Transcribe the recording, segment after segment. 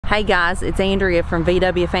Hey guys, it's Andrea from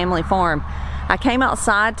VW Family Farm. I came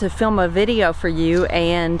outside to film a video for you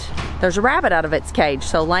and there's a rabbit out of its cage.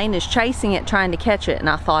 So Lane is chasing it, trying to catch it, and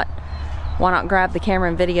I thought, why not grab the camera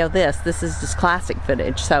and video this? This is just classic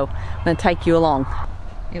footage, so I'm gonna take you along.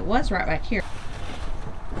 It was right back here.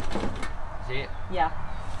 See it? Yeah.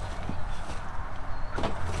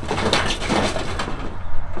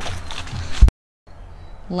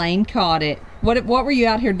 Lane caught it. What were you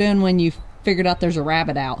out here doing when you figured out there's a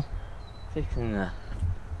rabbit out? Fixing the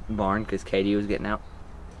barn because Katie was getting out.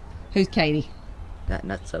 Who's Katie? That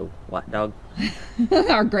nutso white dog.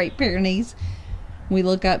 Our Great Pyrenees. We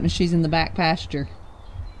look up and she's in the back pasture.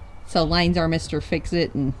 So Lane's our Mr. Fix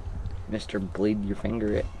It and Mr. Bleed your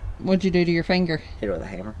finger it. What'd you do to your finger? Hit it with a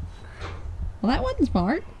hammer. Well, that wasn't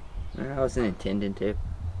smart. I wasn't intending to.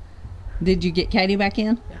 Did you get Katie back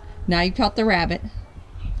in? Yeah. Now you caught the rabbit.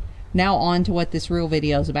 Now on to what this real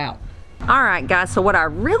video is about. Alright guys, so what I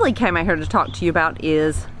really came out here to talk to you about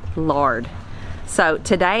is lard. So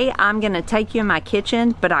today I'm going to take you in my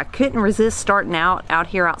kitchen, but I couldn't resist starting out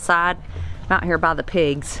here outside. I'm out here by the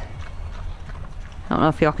pigs. I don't know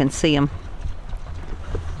if y'all can see them.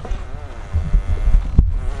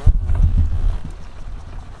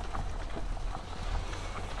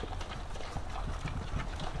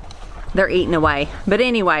 They're eating away. But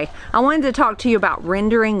anyway, I wanted to talk to you about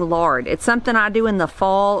rendering lard. It's something I do in the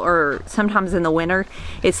fall or sometimes in the winter.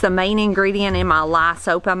 It's the main ingredient in my lye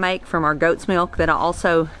soap I make from our goat's milk that I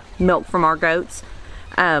also milk from our goats.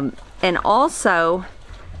 And also,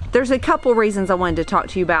 there's a couple reasons I wanted to talk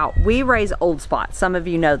to you about. We raise old spots. Some of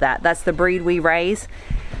you know that. That's the breed we raise.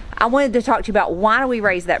 I wanted to talk to you about why do we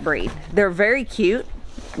raise that breed. They're very cute,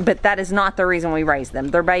 but that is not the reason we raise them.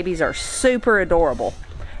 Their babies are super adorable.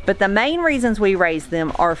 But the main reasons we raise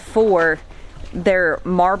them are for their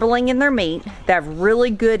marbling in their meat. They have really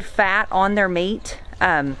good fat on their meat.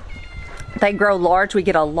 They grow large. We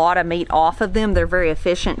get a lot of meat off of them. They're very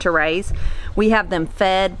efficient to raise. We have them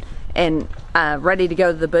fed and ready to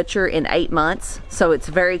go to the butcher in 8 months. So it's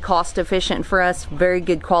very cost efficient for us. Very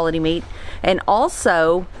good quality meat. And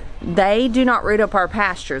also, they do not root up our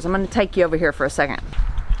pastures. I'm going to take you over here for a second.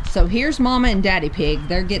 So here's Mama and Daddy Pig.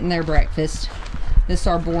 They're getting their breakfast. This is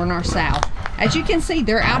our boar and our sow. As you can see,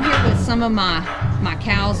 they're out here with some of my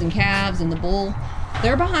cows and calves and the bull.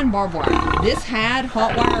 They're behind barbed wire. This had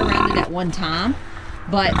hot wire around it at one time,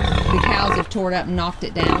 but the cows have tore it up and knocked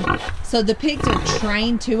it down. So the pigs are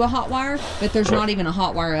trained to a hot wire, but there's not even a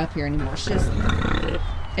hot wire up here anymore. It's just,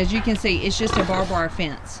 as you can see, it's just a barbed wire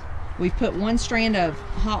fence. We've put one strand of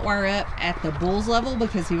hot wire up at the bull's level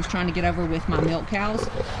because he was trying to get over with my milk cows,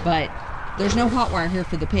 but there's no hot wire here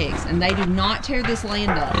for the pigs, and they do not tear this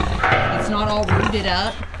land up. It's not all rooted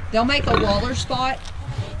up. They'll make a waller spot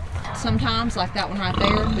sometimes, like that one right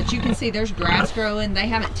there, but you can see there's grass growing. They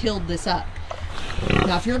haven't tilled this up.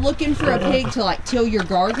 Now, if you're looking for a pig to like till your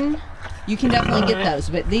garden, you can definitely get those,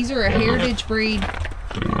 but these are a heritage breed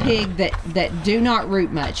pig that do not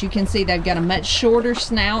root much. You can see they've got a much shorter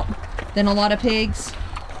snout than a lot of pigs.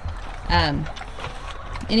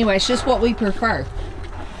 Anyway, it's just what we prefer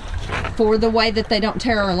for the way that they don't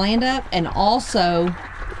tear our land up, and also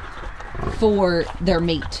for their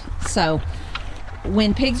meat. So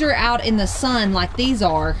when pigs are out in the sun like these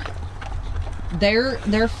are,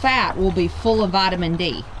 their fat will be full of vitamin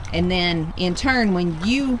D, and then in turn when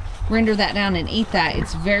you render that down and eat that,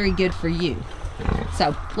 it's very good for you.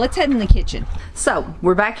 So let's head in the kitchen. So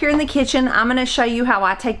we're back here in the kitchen. I'm going to show you how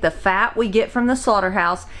I take the fat we get from the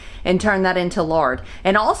slaughterhouse and turn that into lard.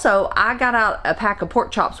 And also, I got out a pack of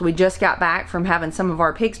pork chops. We just got back from having some of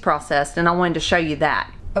our pigs processed, and I wanted to show you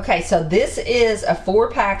that. Okay, so this is a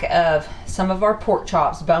 4-pack of some of our pork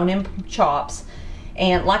chops, bone-in chops.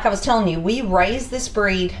 And like I was telling you, we raise this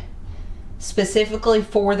breed specifically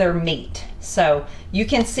for their meat. So you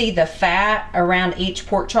can see the fat around each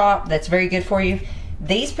pork chop. That's very good for you.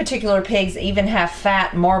 These particular pigs even have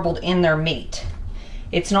fat marbled in their meat.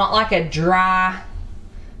 It's not like a dry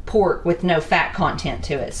pork with no fat content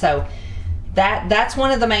to it. So that's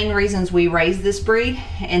one of the main reasons we raise this breed.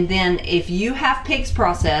 And then if you have pigs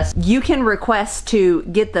processed, you can request to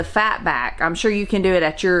get the fat back. I'm sure you can do it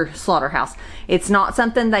at your slaughterhouse. It's not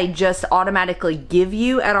something they just automatically give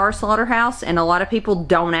you at our slaughterhouse, and a lot of people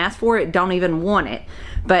don't ask for it, don't even want it.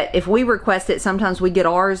 But if we request it, sometimes we get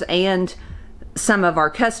ours, and some of our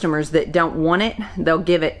customers that don't want it, they'll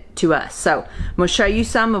give it to us. So I'm going to show you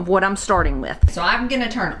some of what I'm starting with. So I'm going to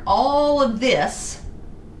turn all of this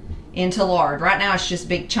into lard. Right now it's just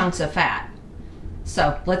big chunks of fat.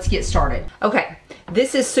 So let's get started. Okay,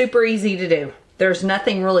 this is super easy to do. There's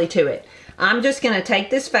nothing really to it. I'm just going to take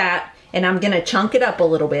this fat and I'm gonna chunk it up a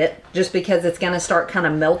little bit just because it's gonna start kind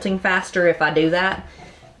of melting faster if I do that.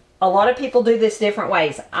 A lot of people do this different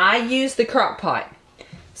ways. I use the crock pot.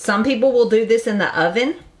 Some people will do this in the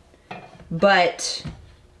oven, but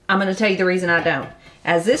I'm gonna tell you the reason I don't.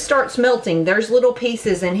 As this starts melting, there's little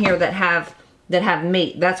pieces in here that have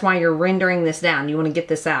meat. That's why you're rendering this down. You wanna get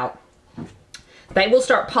this out. They will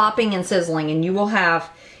start popping and sizzling, and you will have,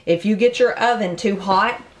 if you get your oven too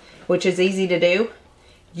hot, which is easy to do,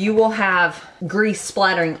 you will have grease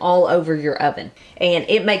splattering all over your oven, and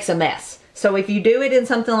it makes a mess. So if you do it in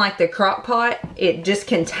something like the crock pot, it just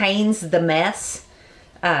contains the mess,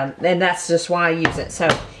 and that's just why I use it. So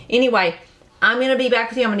anyway, I'm gonna be back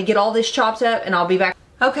with you. I'm gonna get all this chopped up, and I'll be back.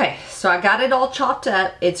 Okay, so I got it all chopped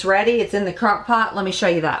up. It's ready. It's in the crock pot. Let me show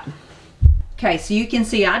you that. Okay, so you can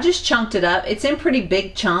see I just chunked it up. It's in pretty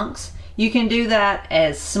big chunks. You can do that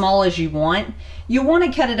as small as you want. You want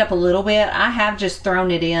to cut it up a little bit. I have just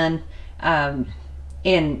thrown it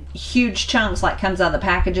in huge chunks like comes out of the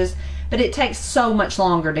packages, but it takes so much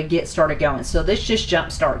longer to get started going. So this just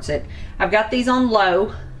jump starts it. I've got these on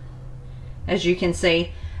low, as you can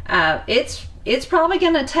see. It's probably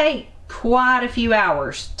going to take quite a few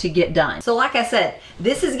hours to get done. So like I said,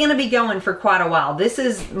 this is going to be going for quite a while. This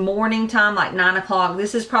is morning time, like 9 o'clock.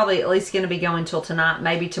 This is probably at least going to be going till tonight,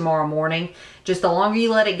 maybe tomorrow morning. Just the longer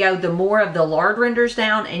you let it go, the more of the lard renders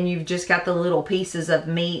down, and you've just got the little pieces of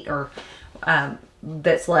meat or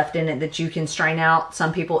that's left in it that you can strain out.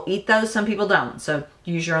 Some people eat those, some people don't. So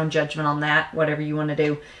use your own judgment on that, whatever you want to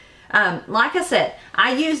do. Like I said,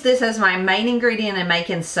 I use this as my main ingredient in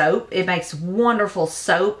making soap. It makes wonderful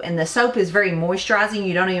soap, and the soap is very moisturizing.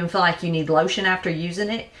 You don't even feel like you need lotion after using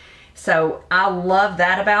it. So I love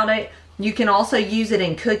that about it. You can also use it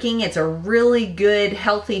in cooking. It's a really good,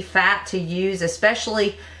 healthy fat to use,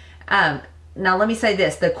 especially, now let me say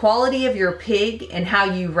this, the quality of your pig and how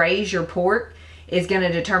you raise your pork is going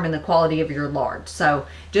to determine the quality of your lard. So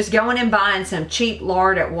just going and buying some cheap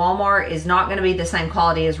lard at Walmart is not going to be the same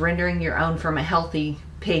quality as rendering your own from a healthy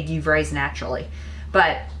pig you've raised naturally.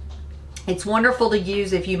 But it's wonderful to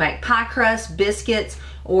use if you make pie crust, biscuits,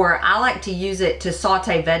 or I like to use it to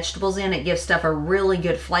saute vegetables in. It gives stuff a really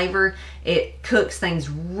good flavor. It cooks things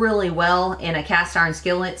really well in a cast iron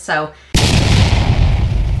skillet. So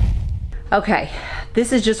okay,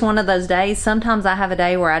 this is just one of those days. Sometimes I have a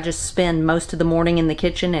day where I just spend most of the morning in the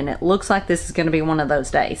kitchen, and it looks like this is going to be one of those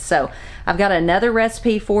days. So I've got another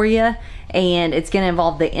recipe for you, and it's going to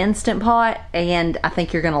involve the Instant Pot, and I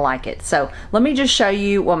think you're going to like it. So let me just show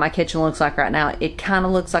you what my kitchen looks like right now. It kind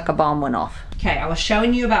of looks like a bomb went off. Okay, I was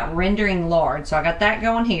showing you about rendering lard. So I got that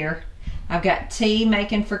going here. I've got tea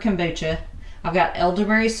making for kombucha. I've got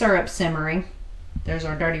elderberry syrup simmering. There's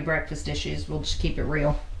our dirty breakfast dishes. We'll just keep it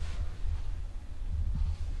real.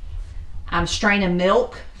 I'm straining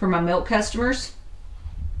milk for my milk customers.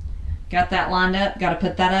 Got that lined up, got to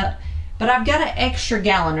put that up. But I've got an extra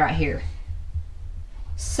gallon right here.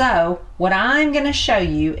 So what I'm going to show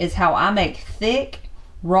you is how I make thick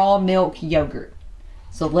raw milk yogurt.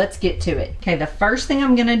 So let's get to it. Okay, the first thing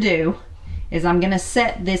I'm going to do is I'm going to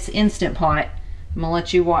set this Instant Pot. I'm going to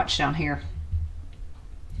let you watch down here.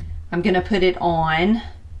 I'm going to put it on.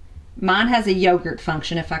 Mine has a yogurt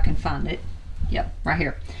function if I can find it. Yep, right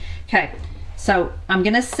here. Okay, so I'm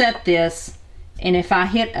going to set this, and if I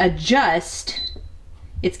hit adjust,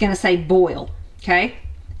 it's going to say boil, okay?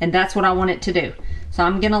 And that's what I want it to do. So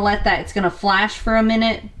I'm going to let that, it's going to flash for a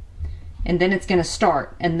minute, and then it's going to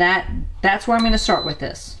start. And that's where I'm going to start with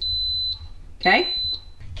this, okay?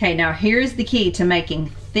 Okay, now here's the key to making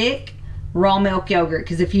thick raw milk yogurt,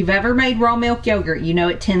 because if you've ever made raw milk yogurt, you know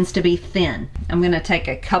it tends to be thin. I'm going to take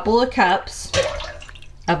a couple of cups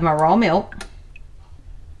of my raw milk.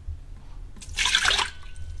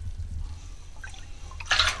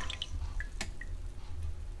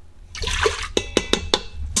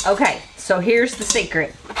 Okay, so here's the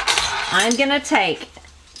secret. I'm gonna take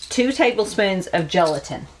 2 tablespoons of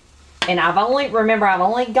gelatin. And I've only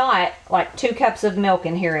got like 2 cups of milk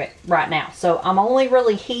in here right now. So I'm only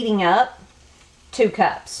really heating up 2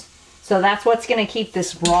 cups. So that's what's gonna keep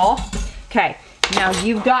this raw. Okay, now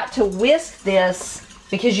you've got to whisk this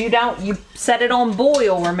because you set it on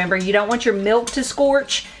boil, remember, you don't want your milk to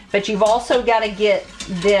scorch, but you've also got to get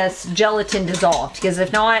this gelatin dissolved, because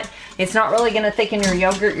if not, it's not really going to thicken your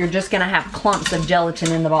yogurt. You're just going to have clumps of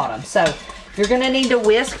gelatin in the bottom. So you're going to need to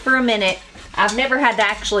whisk for a minute. I've never had to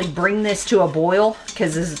actually bring this to a boil,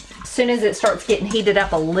 because as soon as it starts getting heated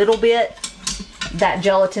up a little bit, that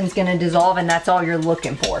gelatin's going to dissolve, and that's all you're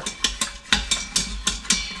looking for.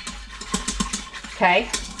 Okay.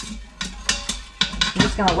 I'm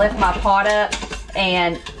just going to lift my pot up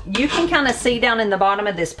And you can kind of see down in the bottom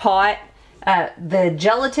of this pot, the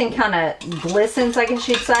gelatin kind of glistens, I guess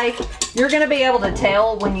you'd say. You're going to be able to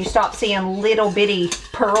tell when you stop seeing little bitty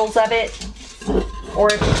pearls of it. Or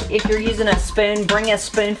if you're using a spoon, bring a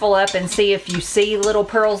spoonful up and see if you see little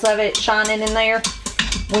pearls of it shining in there.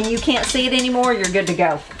 When you can't see it anymore, you're good to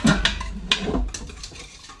go.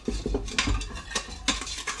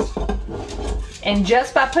 And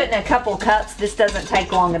just by putting a couple cups, this doesn't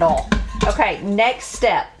take long at all. Okay, next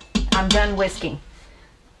step. I'm done whisking.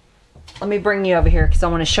 Let me bring you over here because I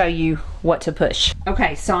want to show you what to push.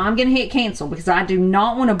 Okay, so I'm going to hit cancel because I do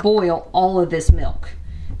not want to boil all of this milk.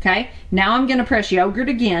 Okay, now I'm going to press yogurt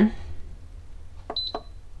again.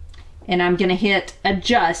 And I'm going to hit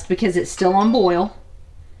adjust because it's still on boil.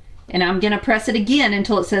 And I'm going to press it again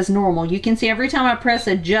until it says normal. You can see every time I press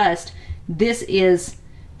adjust, this is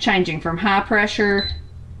changing from high pressure,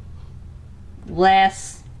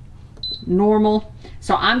 less, normal.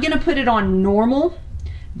 So I'm going to put it on normal,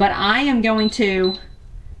 but I am going to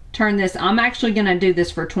turn this, I'm actually going to do this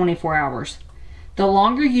for 24 hours. The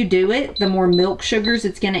longer you do it, the more milk sugars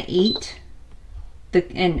it's going to eat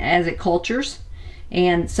and as it cultures.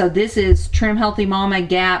 And so this is Trim Healthy Mama,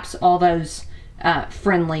 GAPS, all those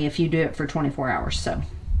friendly if you do it for 24 hours. So,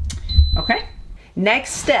 okay.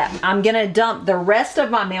 Next step, I'm going to dump the rest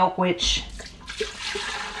of my milk, which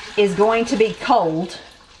is going to be cold.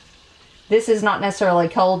 This is not necessarily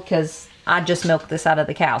cold because I just milked this out of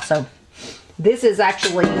the cow. So this is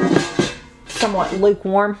actually somewhat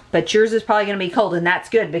lukewarm, but yours is probably going to be cold, and that's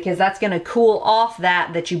good because that's going to cool off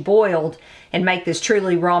that you boiled and make this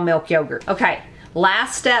truly raw milk yogurt. Okay,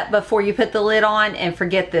 last step before you put the lid on, and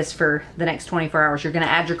forget this for the next 24 hours, you're going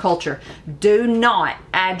to add your culture. Do not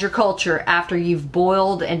add your culture after you've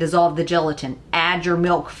boiled and dissolved the gelatin. Add your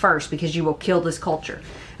milk first because you will kill this culture.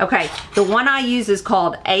 Okay, the one I use is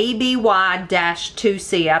called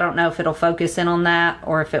ABY-2C. I don't know if it'll focus in on that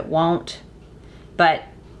or if it won't, but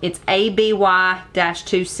it's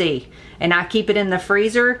ABY-2C. And I keep it in the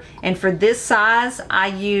freezer. And for this size, I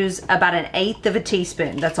use about 1/8 of a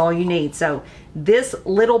teaspoon. That's all you need. So this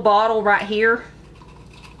little bottle right here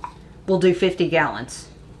will do 50 gallons.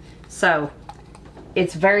 So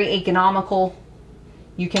it's very economical.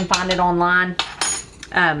 You can find it online.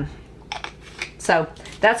 So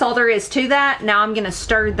that's all there is to that. Now I'm going to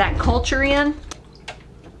stir that culture in.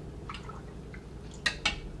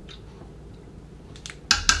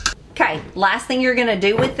 Okay, last thing you're going to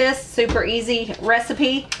do with this super easy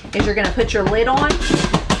recipe is you're going to put your lid on,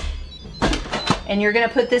 and you're going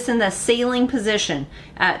to put this in the sealing position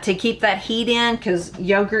to keep that heat in, because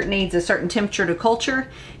yogurt needs a certain temperature to culture.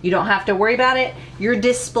 You don't have to worry about it. Your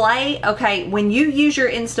display, okay, when you use your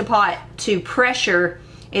Instapot to pressure,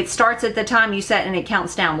 it starts at the time you set and it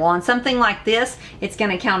counts down. Well, on something like this, it's going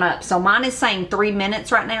to count up. So mine is saying 3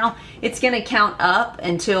 minutes right now. It's going to count up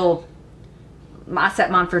until I set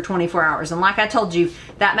mine for 24 hours. And like I told you,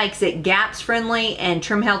 that makes it GAPS friendly and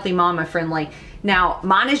Trim Healthy Mama friendly. Now,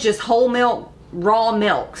 mine is just whole milk, raw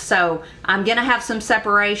milk. So I'm going to have some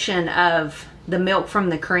separation of the milk from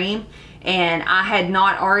the cream. And I had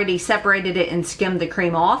not already separated it and skimmed the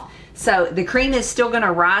cream off. So the cream is still going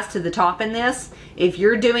to rise to the top in this. If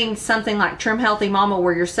you're doing something like Trim Healthy Mama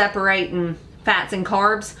where you're separating fats and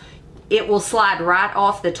carbs, it will slide right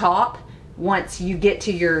off the top once you get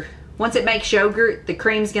to your... Once it makes yogurt, the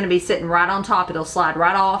cream's going to be sitting right on top. It'll slide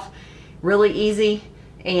right off. Really easy.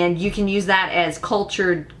 And you can use that as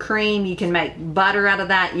cultured cream. You can make butter out of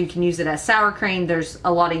that. You can use it as sour cream. There's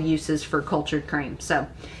a lot of uses for cultured cream. So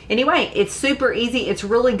anyway, it's super easy. It's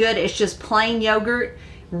really good. It's just plain yogurt.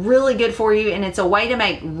 Really good for you, and it's a way to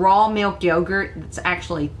make raw milk yogurt that's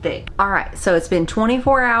actually thick. All right, so it's been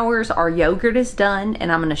 24 hours. Our yogurt is done, and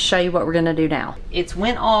I'm going to show you what we're going to do now. It's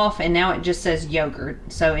went off, and now it just says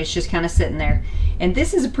yogurt, so it's just kind of sitting there. And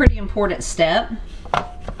this is a pretty important step.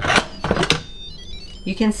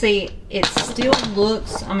 You can see it still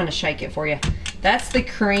looks, I'm going to shake it for you. That's the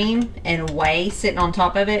cream and whey sitting on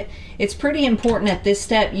top of it. It's pretty important at this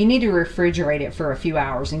step. You need to refrigerate it for a few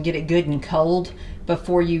hours and get it good and cold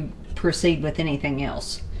before you proceed with anything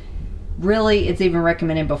else. Really, it's even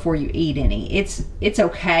recommended before you eat any. It's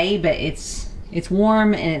okay, but it's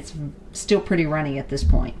warm and it's still pretty runny at this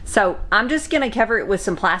point. So I'm just gonna cover it with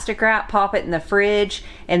some plastic wrap, pop it in the fridge,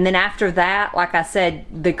 and then after that, like I said,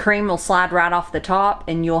 the cream will slide right off the top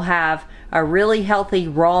and you'll have a really healthy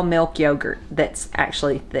raw milk yogurt that's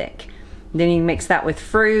actually thick. Then you mix that with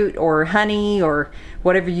fruit or honey or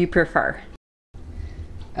whatever you prefer.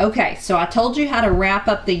 Okay, so I told you how to wrap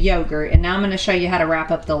up the yogurt, and now I'm going to show you how to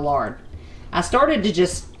wrap up the lard. I started to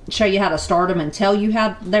just show you how to start them and tell you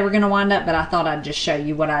how they were going to wind up, but I thought I'd just show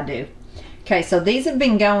you what I do. Okay, so these have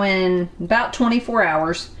been going about 24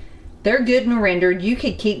 hours. They're good and rendered. You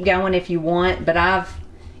could keep going if you want, but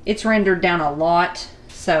it's rendered down a lot,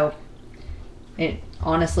 so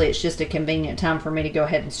honestly, it's just a convenient time for me to go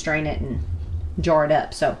ahead and strain it and jar it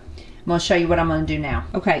up. So I'm going to show you what I'm going to do now.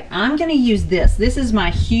 Okay, I'm going to use this. This is my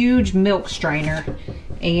huge milk strainer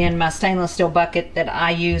and my stainless steel bucket that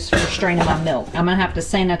I use for straining my milk. I'm going to have to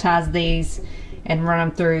sanitize these and run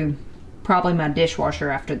them through probably my dishwasher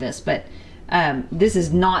after this, but this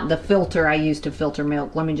is not the filter I use to filter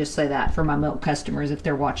milk. Let me just say that for my milk customers if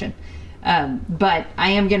they're watching. But I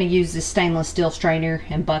am going to use this stainless steel strainer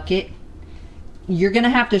and bucket. You're going to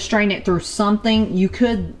have to strain it through something. You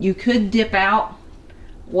could dip out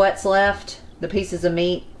what's left, the pieces of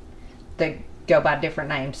meat. They go by different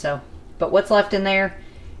names, so, but what's left in there,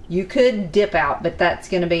 you could dip out, but that's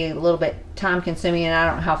going to be a little bit time consuming, and I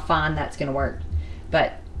don't know how fine that's going to work.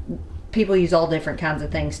 But people use all different kinds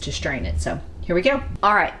of things to strain it, so here we go.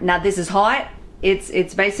 All right, now this is hot.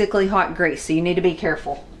 It's basically hot grease, so you need to be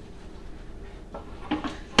careful.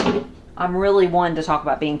 I'm really one to talk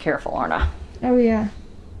about being careful, aren't I? Oh yeah.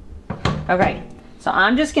 Okay, so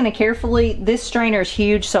I'm just going to carefully, this strainer is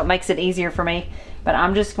huge, so it makes it easier for me, but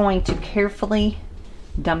I'm just going to carefully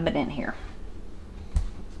dump it in here.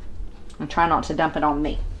 And try not to dump it on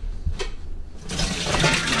me.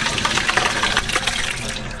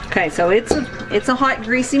 Okay, so it's a hot,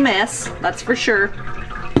 greasy mess, that's for sure.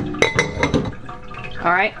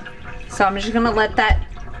 All right, so I'm just going to let that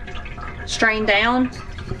strain down,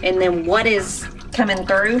 and then what is coming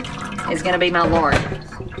through is going to be my lard.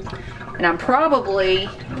 And I'm probably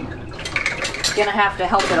going to have to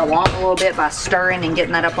help it along a little bit by stirring and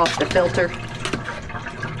getting that up off the filter.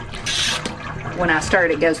 When I stir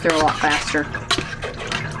it, it goes through a lot faster.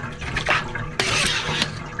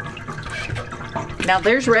 Now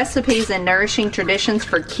there's recipes and nourishing traditions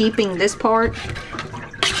for keeping this part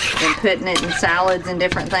and putting it in salads and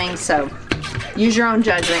different things, so use your own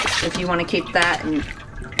judgment if you want to keep that and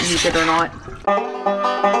use it or not.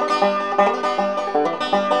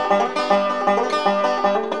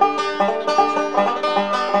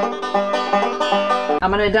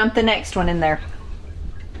 I'm going to dump the next one in there.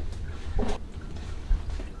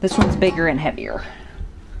 This one's bigger and heavier.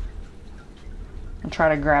 I'll try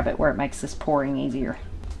to grab it where it makes this pouring easier.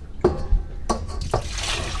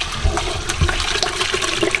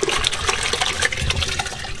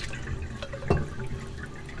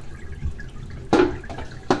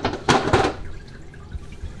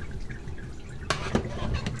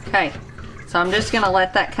 Okay, so I'm just going to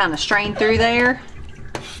let that kind of strain through there.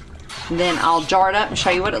 And then I'll jar it up and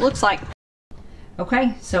show you what it looks like.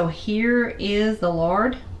 Okay, so here is the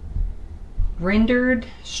lard. Rendered,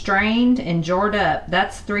 strained, and jarred up.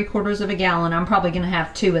 That's 3/4 of a gallon. I'm probably going to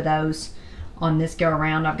have 2 of those on this go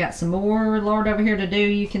around. I've got some more lard over here to do,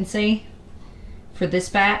 you can see, for this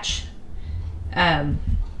batch.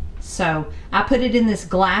 So I put it in this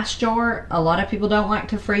glass jar. A lot of people don't like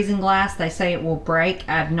to freeze in glass. They say it will break.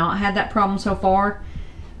 I've not had that problem so far.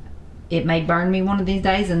 It may burn me one of these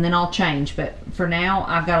days and then I'll change, but for now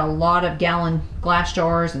I've got a lot of gallon glass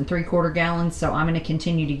jars and 3/4 gallons, so I'm going to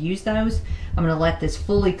continue to use those. I'm going to let this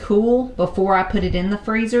fully cool before I put it in the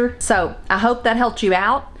freezer. So I hope that helped you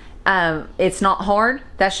out. It's not hard.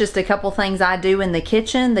 That's just a couple things I do in the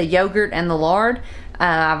kitchen, the yogurt and the lard.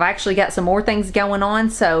 I've actually got some more things going on,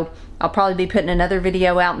 so I'll probably be putting another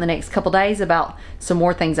video out in the next couple days about some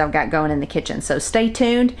more things I've got going in the kitchen. So stay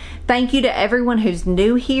tuned. Thank you to everyone who's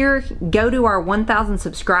new here. Go to our 1,000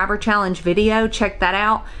 subscriber challenge video. Check that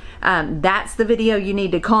out. That's the video you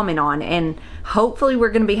need to comment on, and hopefully we're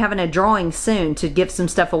going to be having a drawing soon to give some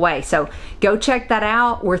stuff away. So go check that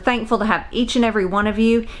out. We're thankful to have each and every one of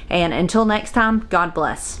you, and until next time, God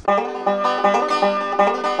bless.